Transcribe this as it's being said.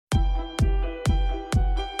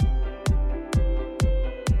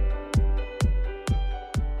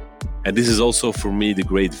And this is also for me the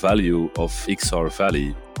great value of XR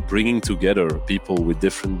Valley, bringing together people with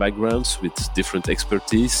different backgrounds, with different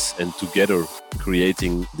expertise, and together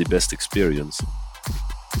creating the best experience.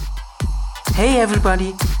 Hey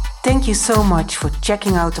everybody, thank you so much for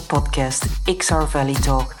checking out the podcast XR Valley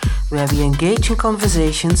Talk, where we engage in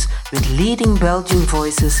conversations with leading Belgian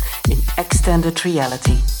voices in extended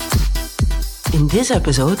reality. In this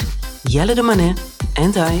episode, Jelle de Manet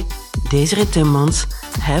and I, Desiree Timmans,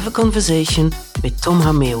 have a conversation with Tom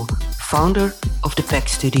Hameeuw, founder of the Pack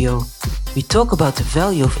Studio. We talk about the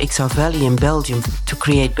value of XR Valley in Belgium to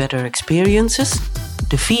create better experiences,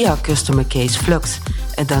 the VR customer case FLUX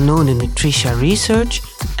at Danone Nutricia research,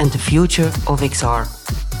 and the future of XR.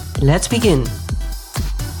 Let's begin.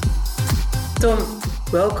 Tom,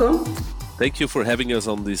 welcome. Thank you for having us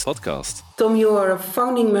on this podcast. Tom, you are a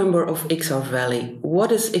founding member of XR Valley. What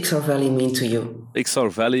does XR Valley mean to you?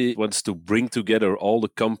 XR Valley wants to bring together all the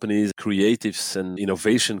companies, creatives and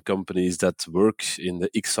innovation companies that work in the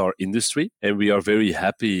XR industry. And we are very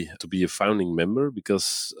happy to be a founding member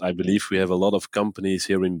because I believe we have a lot of companies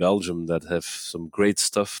here in Belgium that have some great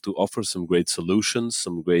stuff to offer, some great solutions,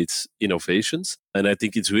 some great innovations. And I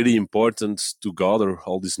think it's really important to gather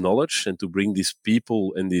all this knowledge and to bring these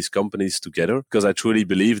people and these companies together, because I truly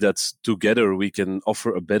believe that together we can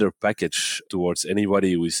offer a better package towards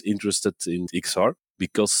anybody who is interested in XR,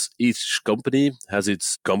 because each company has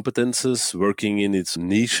its competences working in its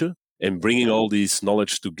niche, and bringing all this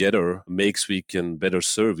knowledge together makes we can better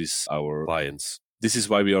service our clients. This is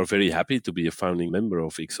why we are very happy to be a founding member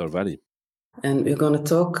of XR Valley. And we're going to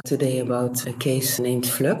talk today about a case named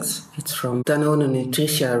FLUX. It's from Danone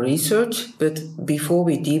Nutricia research. But before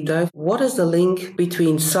we deep dive, what is the link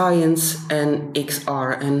between science and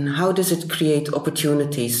XR, and how does it create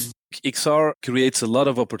opportunities? XR creates a lot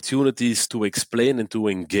of opportunities to explain and to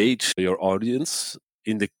engage your audience.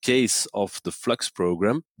 In the case of the FLUX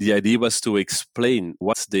program, the idea was to explain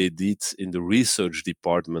what they did in the research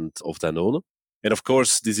department of Danone. And of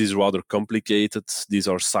course, this is rather complicated. These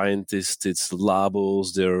are scientists, it's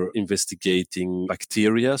labs, they're investigating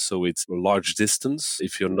bacteria, so it's a large distance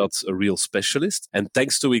if you're not a real specialist. And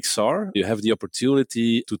thanks to XR, you have the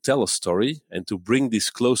opportunity to tell a story and to bring this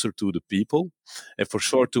closer to the people, and for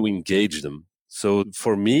sure to engage them. So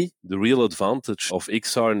for me, the real advantage of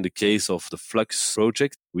XR in the case of the FLUX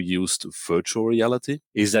project, we used virtual reality,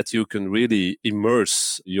 is that you can really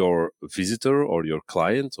immerse your visitor or your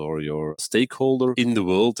client or your stakeholder in the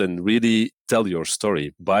world and really tell your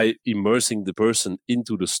story by immersing the person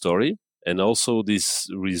into the story. And also this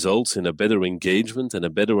results in a better engagement and a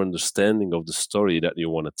better understanding of the story that you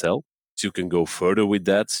want to tell. You can go further with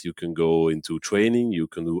that. You can go into training. You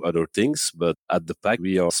can do other things. But at the Pack,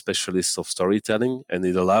 we are specialists of storytelling, and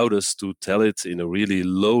it allowed us to tell it in a really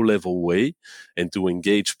low-level way and to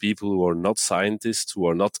engage people who are not scientists, who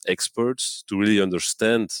are not experts, to really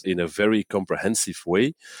understand in a very comprehensive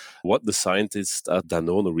way what the scientists at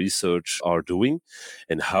Danone Research are doing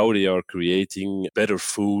and how they are creating better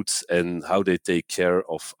foods and how they take care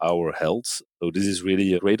of our health. So this is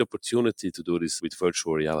really a great opportunity to do this with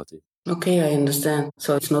virtual reality. Okay, I understand.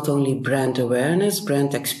 So it's not only brand awareness,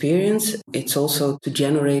 brand experience, it's also to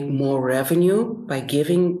generate more revenue by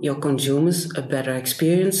giving your consumers a better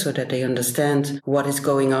experience so that they understand what is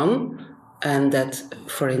going on, and that,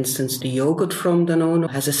 for instance, the yogurt from Danone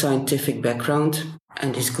has a scientific background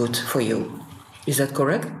and is good for you. Is that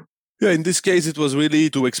correct? Yeah, in this case, it was really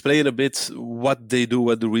to explain a bit what they do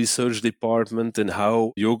at the research department and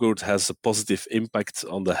how yogurt has a positive impact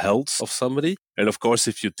on the health of somebody. And of course,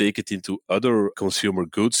 if you take it into other consumer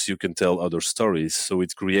goods, you can tell other stories. So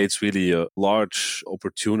it creates really a large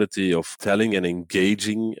opportunity of telling and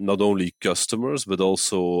engaging not only customers, but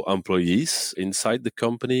also employees inside the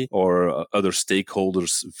company or other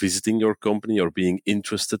stakeholders visiting your company or being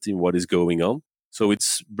interested in what is going on. So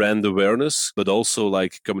it's brand awareness, but also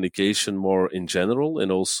like communication more in general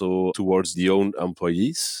and also towards the own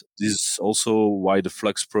employees. This is also why the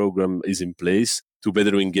FLUX program is in place, to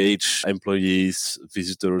better engage employees,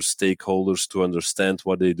 visitors, stakeholders to understand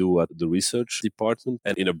what they do at the research department.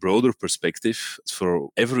 And in a broader perspective, for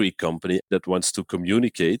every company that wants to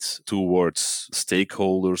communicate towards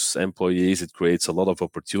stakeholders, employees, it creates a lot of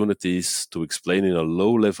opportunities to explain in a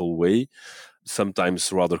low-level way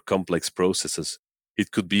sometimes rather complex processes.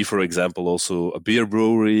 It could be, for example, also a beer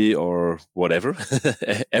brewery or whatever.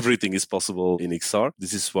 Everything is possible in XR.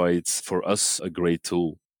 This is why it's, for us, a great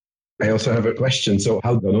tool. I also have a question. So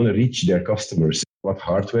how do Danone reach their customers? What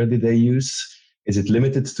hardware did they use? Is it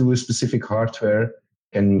limited to a specific hardware?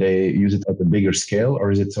 Can they use it at a bigger scale,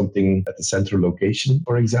 or is it something at the central location,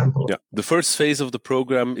 for example? Yeah. The first phase of the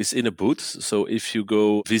program is in a booth. So if you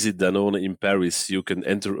go visit Danone in Paris, you can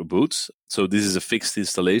enter a booth. So this is a fixed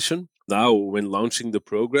installation. Now, when launching the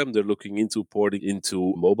program, they're looking into porting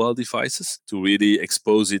into mobile devices to really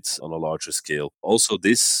expose it on a larger scale. Also,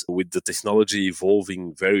 this, with the technology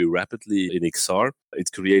evolving very rapidly in XR,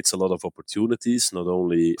 it creates a lot of opportunities, not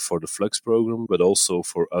only for the FLUX program, but also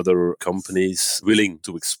for other companies willing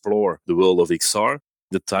to explore the world of XR.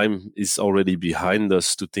 The time is already behind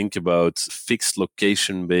us to think about fixed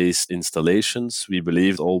location-based installations. We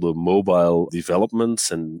believe all the mobile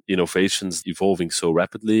developments and innovations evolving so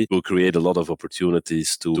rapidly will create a lot of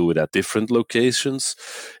opportunities to do it at different locations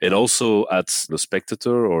and also at the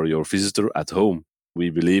spectator or your visitor at home. We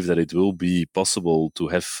believe that it will be possible to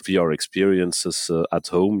have VR experiences at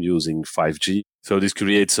home using 5G. So this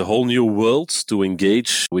creates a whole new world to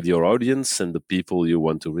engage with your audience and the people you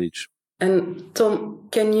want to reach. And Tom,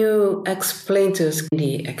 can you explain to us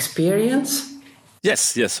the experience?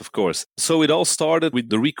 Yes, of course. So it all started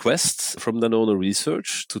with the request from Danone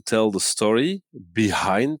Research to tell the story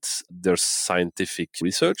behind their scientific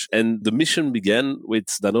research. And the mission began with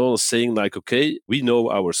Danone saying like, okay, we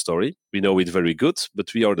know our story. We know it very good,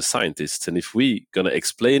 but we are the scientists. And if we're going to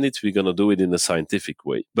explain it, we're going to do it in a scientific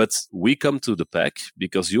way. But we come to the pack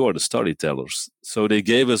because you are the storytellers. So they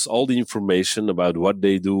gave us all the information about what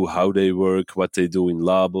they do, how they work, what they do in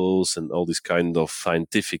labs, and all this kind of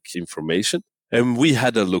scientific information. And we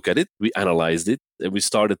had a look at it, we analyzed it, and we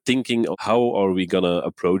started thinking, how are we going to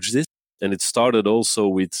approach this? And it started also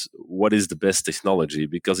with what is the best technology,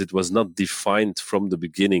 because it was not defined from the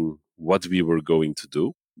beginning what we were going to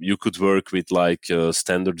do. You could work with like a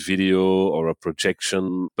standard video or a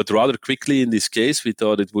projection, but rather quickly in this case, we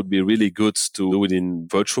thought it would be really good to do it in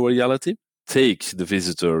virtual reality. Take the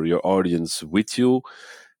visitor, your audience with you,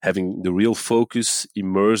 having the real focus,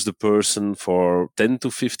 immerse the person for 10 to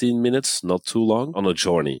 15 minutes, not too long, on a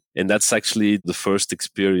journey. And that's actually the first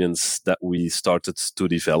experience that we started to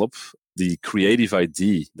develop. The creative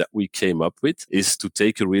idea that we came up with is to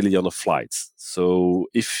take you really on a flight. So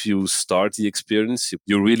if you start the experience,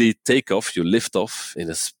 you really take off, you lift off in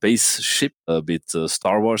a spaceship, a bit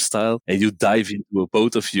Star Wars style, and you dive into a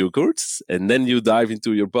boat of yogurts, and then you dive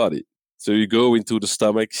into your body. So you go into the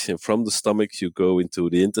stomach, and from the stomach, you go into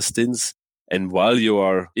the intestines. And while you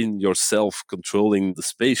are in yourself controlling the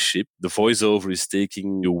spaceship, the voiceover is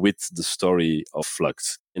taking you with the story of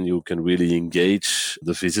FLUX. And you can really engage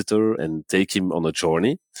the visitor and take him on a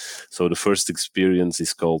journey. So the first experience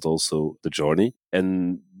is called also the journey.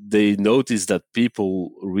 And they notice that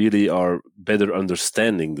people really are better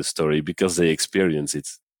understanding the story because they experience it.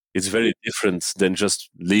 It's very different than just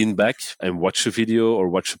lean back and watch a video or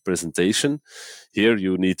watch a presentation. Here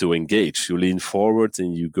you need to engage. You lean forward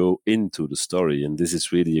and you go into the story. And this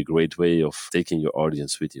is really a great way of taking your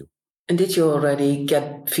audience with you. And did you already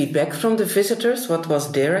get feedback from the visitors? What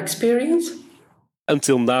was their experience?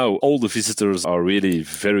 Until now, all the visitors are really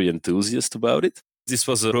very enthusiastic about it. This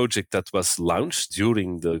was a project that was launched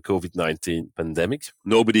during the COVID-19 pandemic.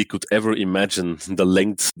 Nobody could ever imagine the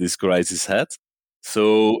length this crisis had.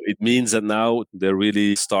 So it means that now they're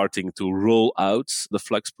really starting to roll out the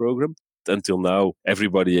FLUX program. Until now,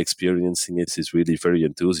 everybody experiencing it is really very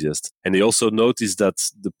enthusiastic. And they also notice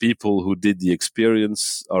that the people who did the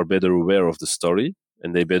experience are better aware of the story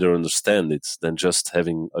and they better understand it than just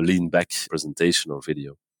having a lean back presentation or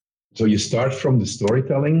video. So you start from the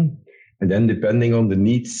storytelling, and then depending on the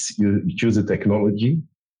needs, you choose a technology.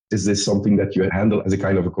 Is this something that you handle as a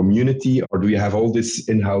kind of a community, or do you have all this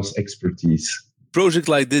in-house expertise? Project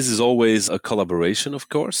like this is always a collaboration, of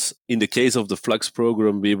course. In the case of the FLUX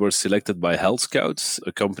program, we were selected by Health Scouts,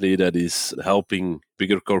 a company that is helping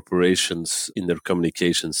bigger corporations in their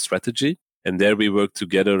communication strategy. And there we worked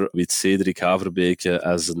together with Cedric Haverbeke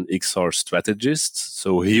as an XR strategist.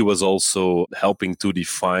 So he was also helping to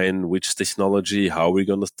define which technology, how we're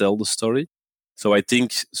going to tell the story. So I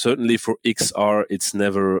think certainly for XR, it's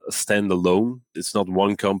never a standalone. It's not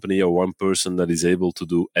one company or one person that is able to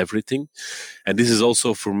do everything. And this is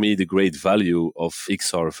also for me the great value of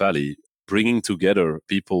XR Valley, bringing together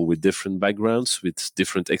people with different backgrounds, with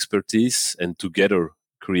different expertise, and together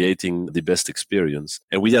creating the best experience.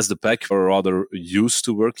 And we as the pack are rather used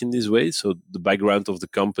to work in this way. So the background of the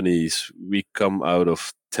company is we come out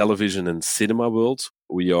of television and cinema world.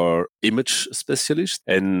 We are image specialists,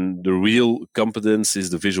 and the real competence is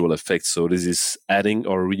the visual effects. So this is adding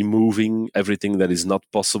or removing everything that is not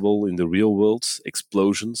possible in the real world,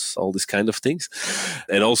 explosions, all these kind of things.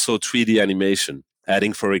 And also 3D animation,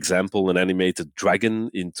 adding, for example, an animated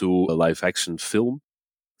dragon into a live action film.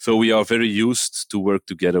 So we are very used to work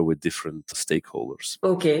together with different stakeholders.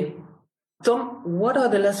 Okay. Tom, what are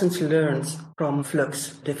the lessons learned from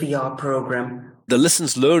FLUX, the VR program? The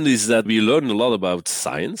lessons learned is that we learn a lot about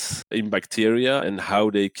science in bacteria and how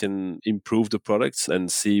they can improve the products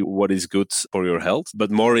and see what is good for your health. But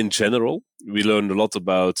more in general, we learned a lot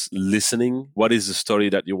about listening. What is the story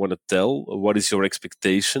that you want to tell? What is your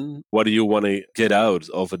expectation? What do you want to get out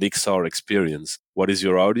of an XR experience? What is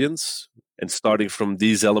your audience? And starting from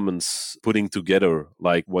these elements, putting together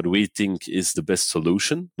like what we think is the best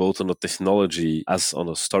solution, both on a technology as on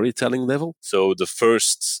a storytelling level. So the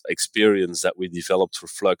first experience that we developed for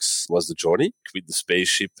FLUX was the journey with the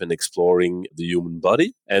spaceship and exploring the human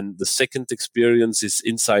body. And the second experience is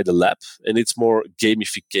inside the lab, and it's more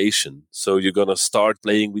gamification. So you're going to start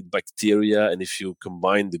playing with bacteria, and if you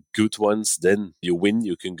combine the good ones, then you win.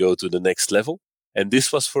 You can go to the next level. And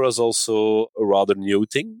this was for us also a rather new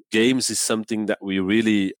thing. Games is something that we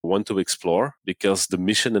really want to explore because the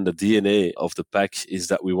mission and the DNA of the pack is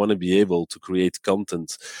that we want to be able to create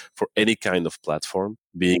content for any kind of platform,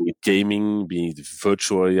 being it gaming, being it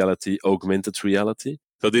virtual reality, augmented reality.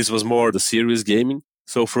 So this was more the serious gaming.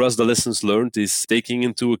 So for us, the lessons learned is taking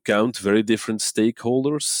into account very different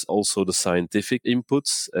stakeholders, also the scientific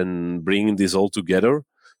inputs, and bringing this all together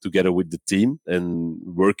with the team and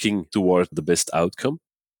working toward the best outcome.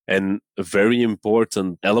 And a very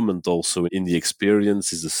important element also in the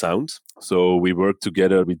experience is the sound. So we worked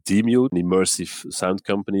together with Hameeuw, an immersive sound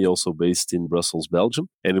company also based in Brussels, Belgium.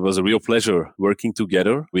 And it was a real pleasure working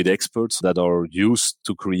together with experts that are used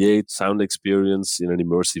to create sound experience in an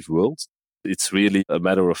immersive world. It's really a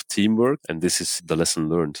matter of teamwork, and this is the lesson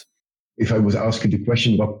learned. If I was asking the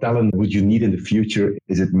question, what talent would you need in the future?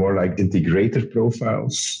 Is it more like integrator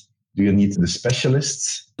profiles? Do you need the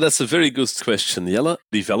specialists? That's a very good question, Jelle.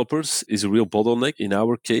 Developers is a real bottleneck in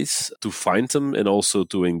our case to find them and also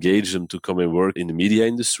to engage them to come and work in the media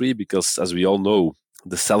industry because, as we all know,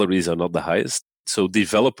 the salaries are not the highest. So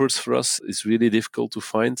developers for us is really difficult to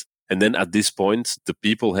find. And then at this point, the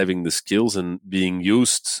people having the skills and being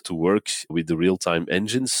used to work with the real-time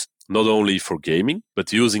engines, not only for gaming,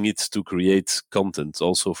 but using it to create content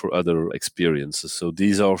also for other experiences. So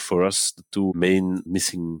these are for us the two main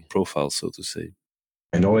missing profiles, so to say.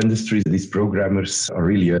 In all industries, these programmers are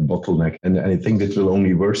really a bottleneck. And I think that will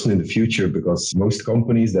only worsen in the future because most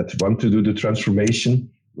companies that want to do the transformation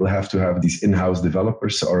will have to have these in-house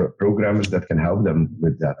developers or programmers that can help them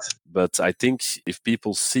with that. But I think if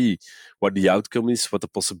people see what the outcome is, what the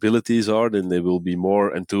possibilities are, then they will be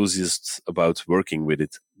more enthusiastic about working with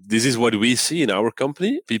it. This is what we see in our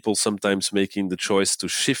company. People sometimes making the choice to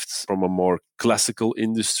shift from a more classical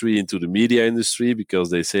industry into the media industry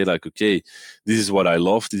because they say like, okay, this is what I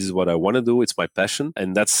love. This is what I want to do. It's my passion.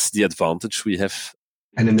 And that's the advantage we have.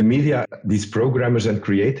 And in the media, these programmers and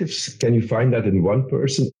creatives, can you find that in one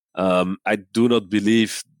person? I do not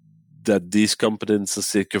believe that these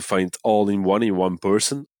competences you can find all in one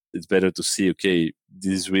person. It's better to see, okay,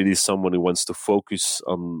 this is really someone who wants to focus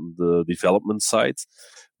on the development side,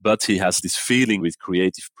 but he has this feeling with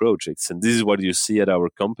creative projects. And this is what you see at our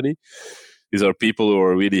company. These are people who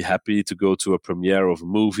are really happy to go to a premiere of a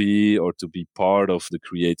movie or to be part of the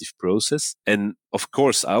creative process. And of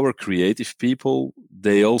course, our creative people,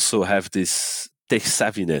 they also have this tech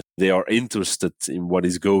savviness. They are interested in what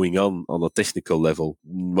is going on a technical level.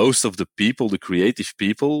 Most of the people, the creative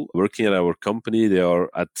people working at our company, they are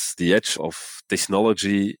at the edge of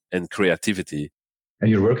technology and creativity.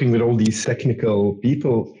 And you're working with all these technical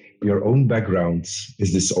people, your own backgrounds.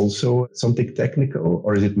 Is this also something technical,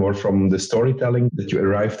 or is it more from the storytelling that you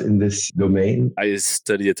arrived in this domain? I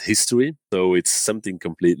studied history, so it's something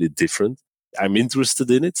completely different. I'm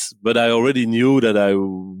interested in it, but I already knew that I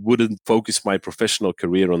wouldn't focus my professional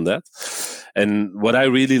career on that. And what I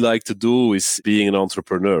really like to do is being an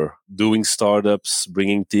entrepreneur, doing startups,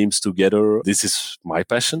 bringing teams together. This is my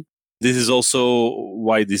passion. This is also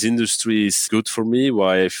why this industry is good for me,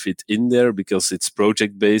 why I fit in there, because it's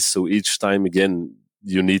project-based. So each time, again,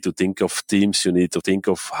 you need to think of teams. You need to think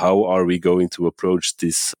of how are we going to approach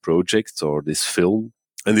this project or this film.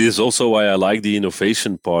 And this is also why I like the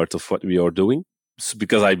innovation part of what we are doing.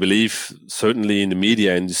 Because I believe, certainly in the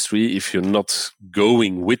media industry, if you're not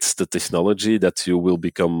going with the technology, that you will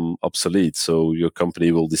become obsolete. So your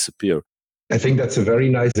company will disappear. I think that's a very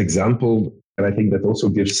nice example. And I think that also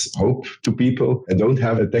gives hope to people that don't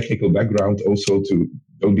have a technical background, also to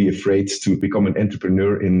don't be afraid to become an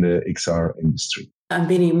entrepreneur in the XR industry. And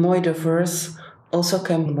being more diverse also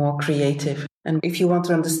can be more creative. And if you want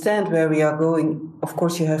to understand where we are going, of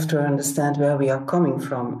course, you have to understand where we are coming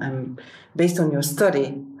from. And based on your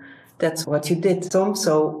study, that's what you did, Tom.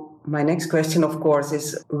 So My next question, of course,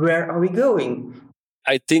 is where are we going?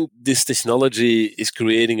 I think this technology is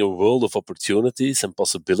creating a world of opportunities and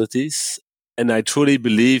possibilities. And I truly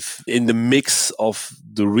believe in the mix of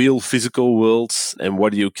the real physical worlds and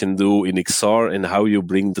what you can do in XR and how you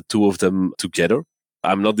bring the two of them together.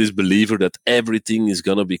 I'm not this believer that everything is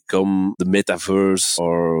going to become the metaverse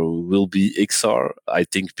or will be XR. I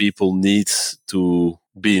think people need to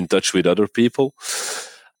be in touch with other people.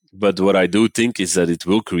 But what I do think is that it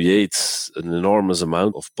will create an enormous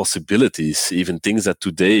amount of possibilities, even things that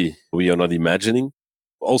today we are not imagining.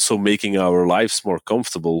 Also making our lives more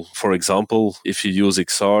comfortable. For example, if you use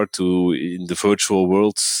XR in the virtual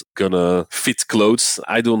world, gonna fit clothes.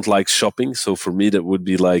 I don't like shopping, so for me that would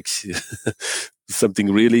be like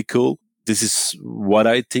something really cool. This is what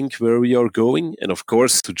I think where we are going. And of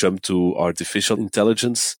course, to jump to artificial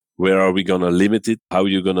intelligence, where are we going to limit it? How are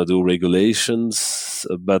you going to do regulations?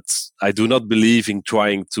 But I do not believe in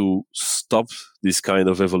trying to stop these kind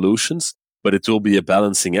of evolutions, but it will be a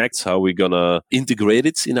balancing act. How are we going to integrate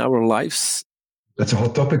it in our lives? That's a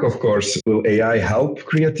hot topic, of course. Will AI help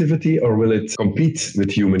creativity or will it compete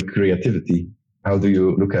with human creativity? How do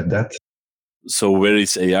you look at that? So where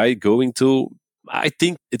is AI going to? I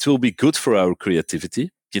think it will be good for our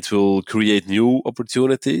creativity. It will create new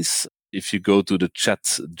opportunities. If you go to the chat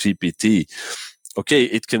GPT, okay,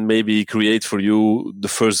 it can maybe create for you the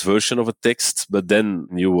first version of a text, but then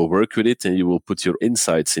you will work with it and you will put your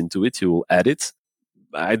insights into it. You will add it.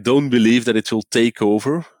 I don't believe that it will take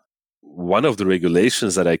over. One of the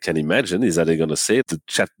regulations that I can imagine is that they're going to say the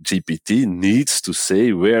chat GPT needs to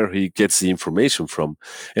say where he gets the information from.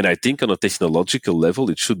 And I think on a technological level,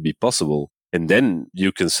 it should be possible. And then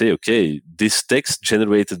you can say, okay, this text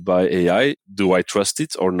generated by AI, do I trust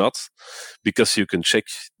it or not? Because you can check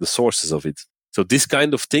the sources of it. So these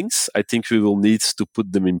kind of things, I think we will need to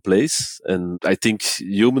put them in place. And I think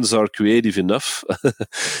humans are creative enough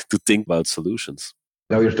to think about solutions.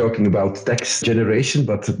 Now you're talking about text generation,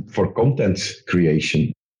 but for content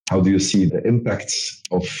creation, how do you see the impacts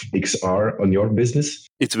of XR on your business?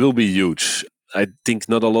 It will be huge. I think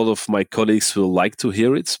not a lot of my colleagues will like to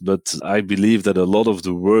hear it, but I believe that a lot of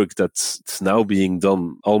the work that's now being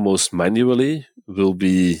done almost manually will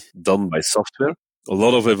be done by software. A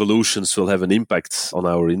lot of evolutions will have an impact on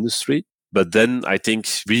our industry. But then I think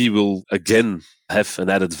we will again have an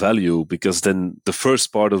added value because then the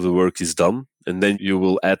first part of the work is done and then you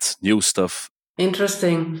will add new stuff.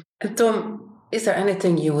 Interesting. And Tom, is there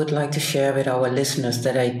anything you would like to share with our listeners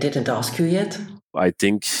that I didn't ask you yet? I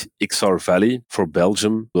think XR Valley for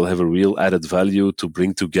Belgium will have a real added value to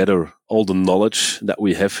bring together all the knowledge that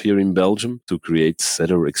we have here in Belgium to create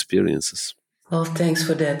better experiences. Well, thanks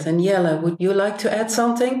for that. And Jelle, would you like to add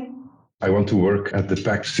something? I want to work at the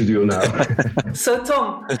PAC studio now. So,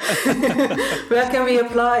 Tom, where can we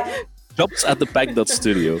apply? Jobs at the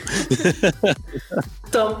PAC.studio.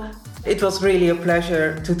 Tom, it was really a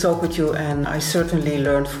pleasure to talk with you and I certainly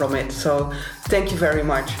learned from it. So thank you very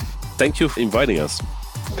much. Thank you for inviting us.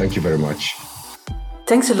 Thank you very much.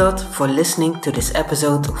 Thanks a lot for listening to this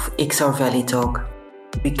episode of XR Valley Talk.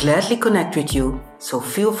 We gladly connect with you, so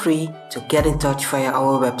feel free to get in touch via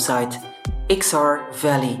our website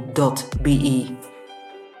xrvalley.be.